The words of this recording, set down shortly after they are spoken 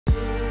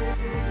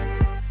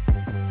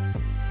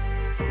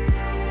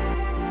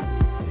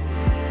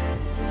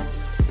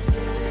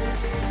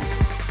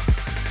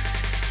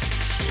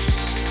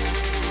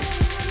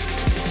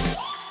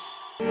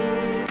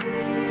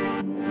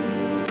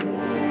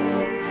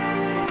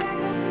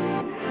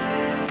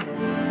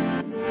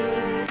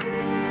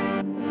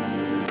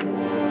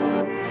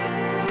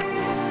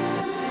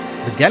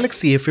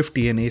Galaxy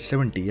A50 and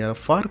A70 are a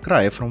far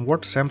cry from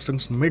what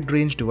Samsung's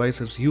mid-range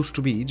devices used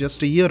to be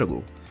just a year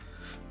ago.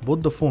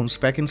 Both the phones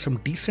pack in some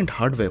decent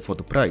hardware for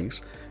the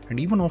price and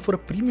even offer a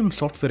premium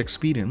software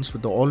experience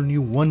with the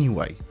all-new One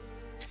UI.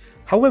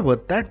 However,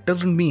 that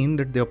doesn't mean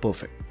that they are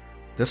perfect.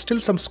 There's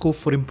still some scope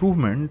for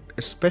improvement,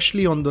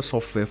 especially on the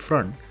software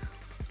front,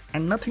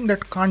 and nothing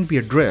that can't be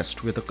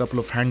addressed with a couple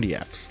of handy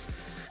apps.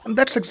 And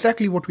that's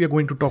exactly what we are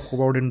going to talk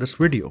about in this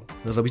video.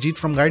 This is Abhijit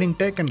from Guiding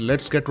Tech, and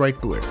let's get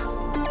right to it.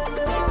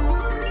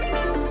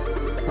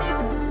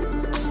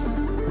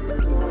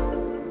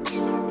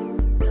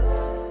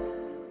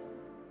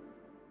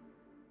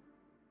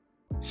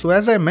 So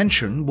as I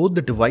mentioned, both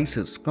the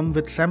devices come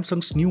with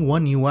Samsung's new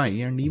One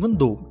UI, and even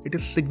though it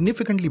is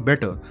significantly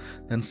better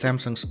than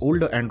Samsung's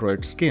older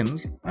Android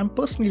skins, I'm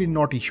personally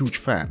not a huge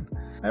fan.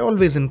 I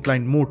always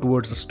inclined more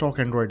towards the stock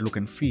Android look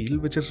and feel,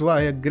 which is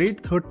why a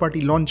great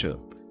third-party launcher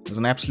is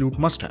an absolute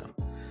must-have.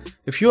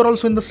 If you're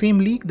also in the same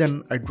league,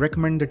 then I'd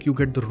recommend that you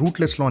get the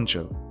Rootless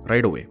Launcher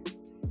right away.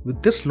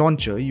 With this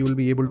launcher, you will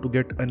be able to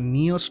get a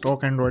near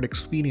stock Android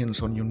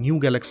experience on your new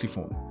Galaxy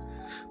phone.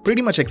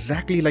 Pretty much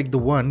exactly like the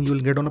one you'll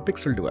get on a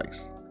Pixel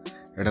device.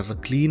 It has a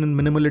clean and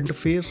minimal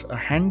interface, a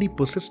handy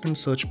persistent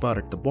search bar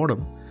at the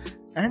bottom,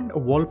 and a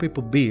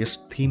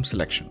wallpaper-based theme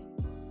selection.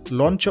 The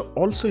launcher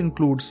also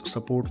includes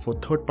support for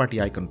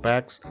third-party icon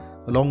packs,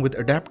 along with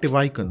adaptive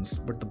icons,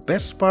 but the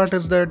best part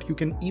is that you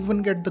can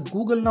even get the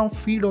Google Now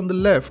feed on the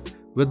left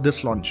with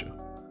this launcher.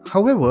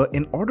 However,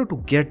 in order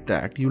to get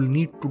that, you'll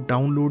need to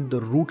download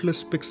the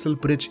Rootless Pixel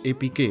Bridge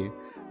APK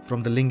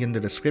from the link in the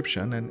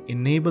description and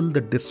enable the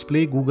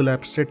Display Google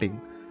Apps setting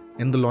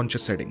in the launcher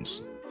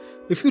settings.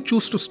 If you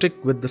choose to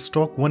stick with the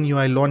stock One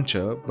UI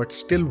launcher but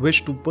still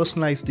wish to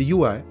personalize the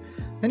UI,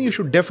 then you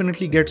should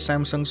definitely get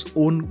Samsung's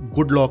own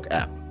GoodLock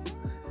app.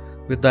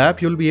 With the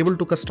app, you'll be able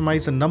to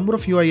customize a number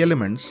of UI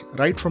elements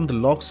right from the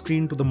lock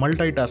screen to the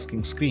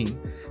multitasking screen,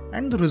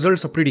 and the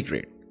results are pretty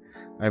great.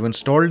 I've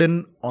installed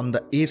it on the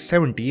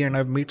A70 and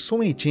I've made so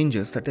many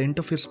changes that the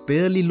interface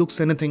barely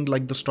looks anything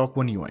like the stock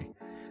One UI.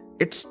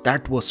 It's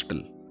that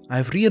versatile.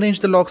 I've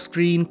rearranged the lock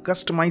screen,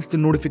 customized the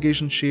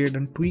notification shade,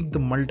 and tweaked the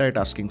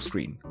multitasking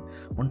screen.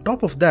 On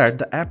top of that,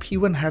 the app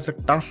even has a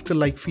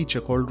tasker-like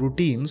feature called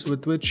routines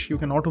with which you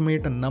can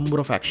automate a number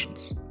of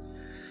actions.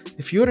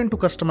 If you're into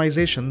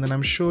customization, then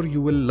I'm sure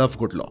you will love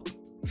GoodLock.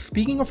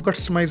 Speaking of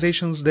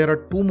customizations, there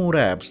are two more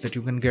apps that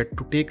you can get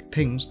to take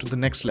things to the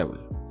next level.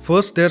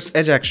 First, there's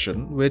Edge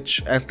Action,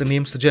 which, as the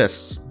name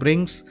suggests,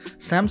 brings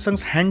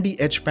Samsung's handy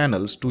edge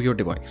panels to your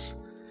device.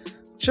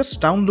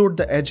 Just download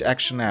the Edge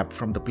Action app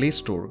from the Play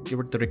Store, give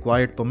it the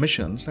required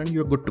permissions, and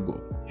you're good to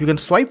go. You can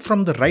swipe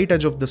from the right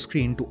edge of the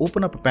screen to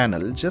open up a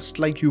panel just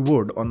like you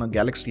would on a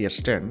Galaxy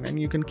S10, and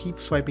you can keep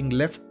swiping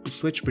left to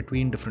switch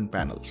between different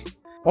panels.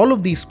 All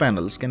of these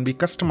panels can be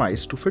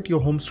customized to fit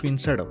your home screen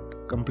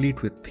setup,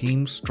 complete with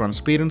themes,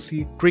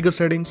 transparency, trigger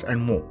settings, and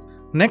more.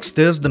 Next,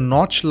 there's the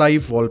Notch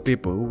Live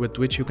wallpaper, with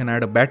which you can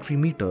add a battery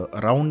meter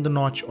around the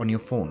notch on your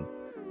phone.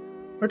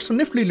 It's a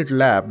nifty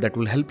little app that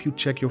will help you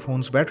check your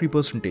phone's battery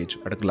percentage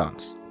at a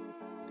glance.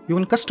 You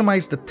can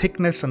customize the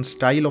thickness and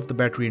style of the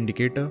battery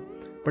indicator,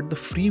 but the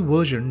free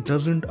version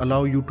doesn't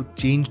allow you to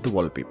change the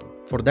wallpaper.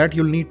 For that,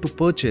 you'll need to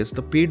purchase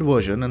the paid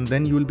version, and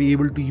then you will be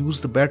able to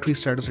use the battery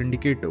status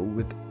indicator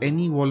with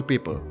any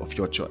wallpaper of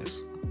your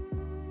choice.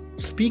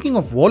 Speaking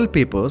of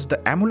wallpapers,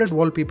 the Amulet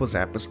Wallpapers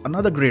app is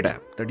another great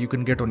app that you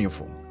can get on your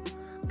phone.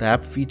 The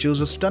app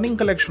features a stunning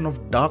collection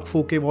of dark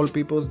 4K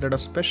wallpapers that are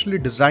specially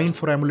designed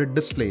for AMOLED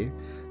display,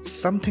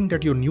 something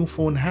that your new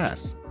phone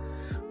has.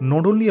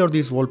 Not only are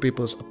these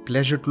wallpapers a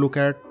pleasure to look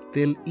at,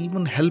 they'll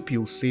even help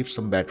you save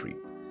some battery.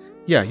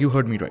 Yeah, you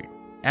heard me right.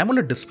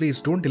 AMOLED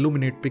displays don't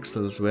illuminate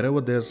pixels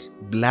wherever there's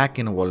black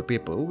in a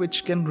wallpaper,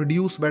 which can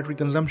reduce battery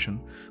consumption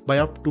by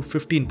up to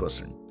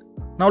 15%.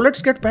 Now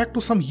let's get back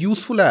to some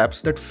useful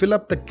apps that fill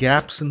up the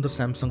gaps in the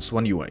Samsung's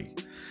One UI.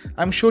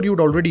 I'm sure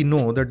you'd already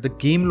know that the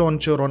game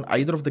launcher on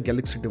either of the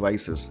Galaxy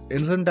devices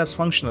isn't as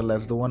functional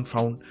as the one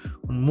found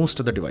on most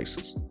of the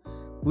devices,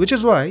 which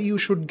is why you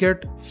should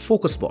get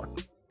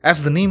FocusBot.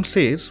 As the name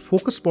says,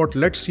 FocusBot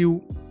lets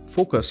you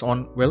focus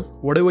on, well,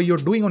 whatever you're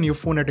doing on your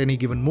phone at any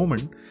given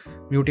moment,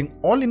 muting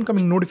all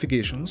incoming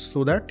notifications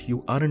so that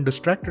you aren't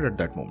distracted at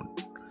that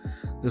moment.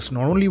 This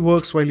not only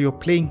works while you're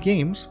playing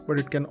games, but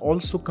it can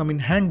also come in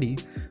handy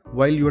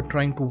while you're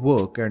trying to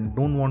work and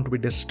don't want to be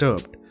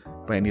disturbed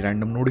by any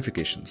random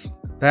notifications.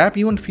 The app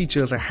even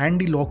features a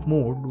handy lock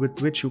mode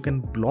with which you can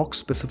block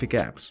specific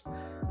apps,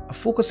 a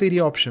focus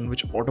area option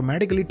which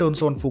automatically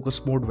turns on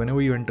focus mode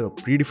whenever you enter a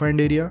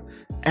predefined area,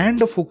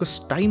 and a focus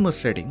timer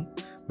setting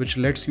which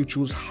lets you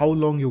choose how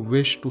long you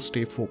wish to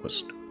stay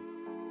focused.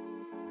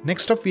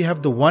 Next up, we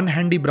have the One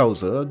Handy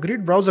browser, a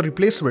great browser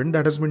replacement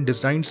that has been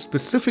designed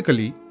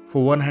specifically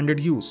for one-handed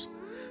use.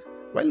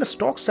 While the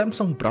stock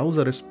Samsung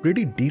browser is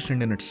pretty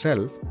decent in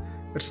itself,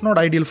 it's not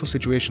ideal for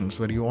situations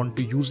where you want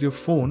to use your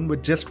phone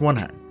with just one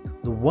hand.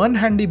 The One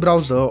Handy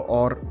browser,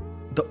 or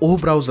the O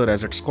browser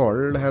as it's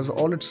called, has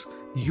all its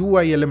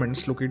UI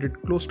elements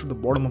located close to the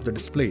bottom of the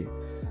display,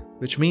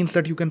 which means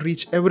that you can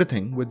reach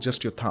everything with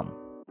just your thumb.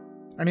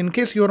 And in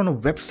case you're on a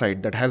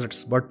website that has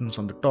its buttons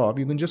on the top,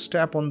 you can just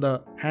tap on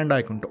the hand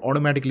icon to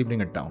automatically bring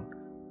it down.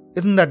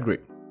 Isn't that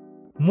great?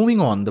 Moving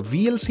on, the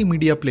VLC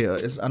Media Player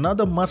is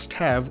another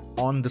must-have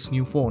on this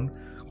new phone,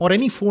 or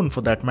any phone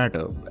for that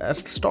matter,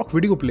 as the stock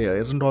video player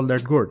isn't all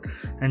that good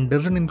and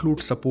doesn't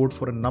include support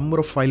for a number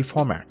of file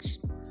formats.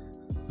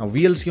 Now,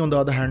 VLC on the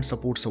other hand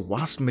supports a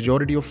vast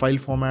majority of file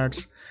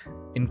formats,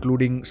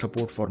 including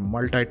support for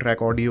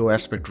multi-track audio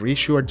aspect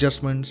ratio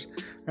adjustments,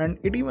 and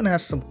it even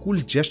has some cool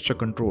gesture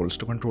controls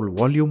to control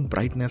volume,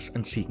 brightness,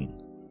 and syncing.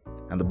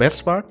 And the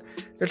best part,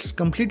 it's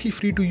completely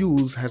free to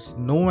use, has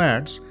no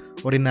ads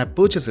or in-app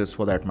purchases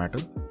for that matter,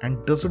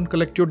 and doesn't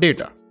collect your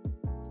data.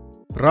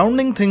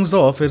 Rounding things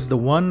off is the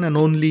one and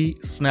only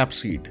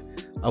Snapseed,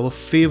 our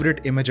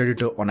favorite image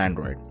editor on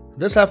Android.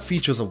 This app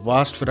features a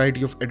vast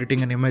variety of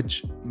editing and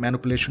image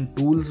manipulation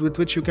tools with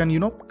which you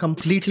can,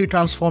 completely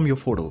transform your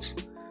photos.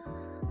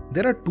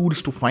 There are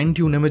tools to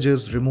fine-tune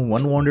images, remove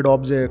unwanted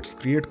objects,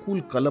 create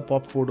cool color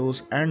pop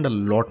photos, and a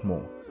lot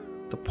more.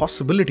 The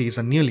possibilities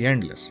are nearly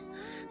endless.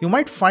 You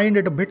might find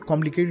it a bit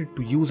complicated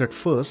to use at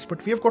first,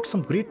 but we have got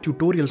some great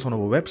tutorials on our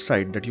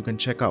website that you can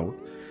check out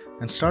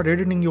and start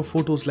editing your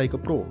photos like a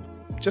pro.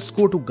 Just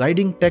go to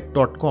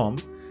guidingtech.com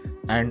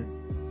and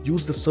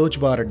use the search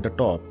bar at the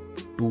top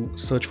to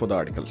search for the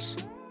articles.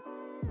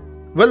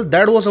 Well,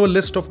 that was our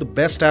list of the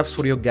best apps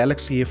for your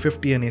Galaxy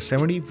A50 and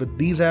A70. With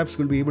these apps,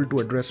 you'll be able to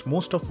address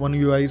most of One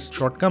UI's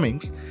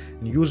shortcomings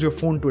and use your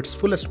phone to its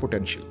fullest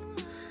potential.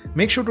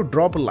 Make sure to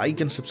drop a like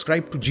and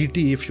subscribe to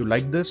GT if you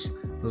like this.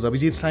 This is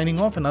Abhijit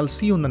signing off, and I'll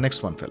see you in the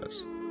next one,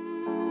 fellas.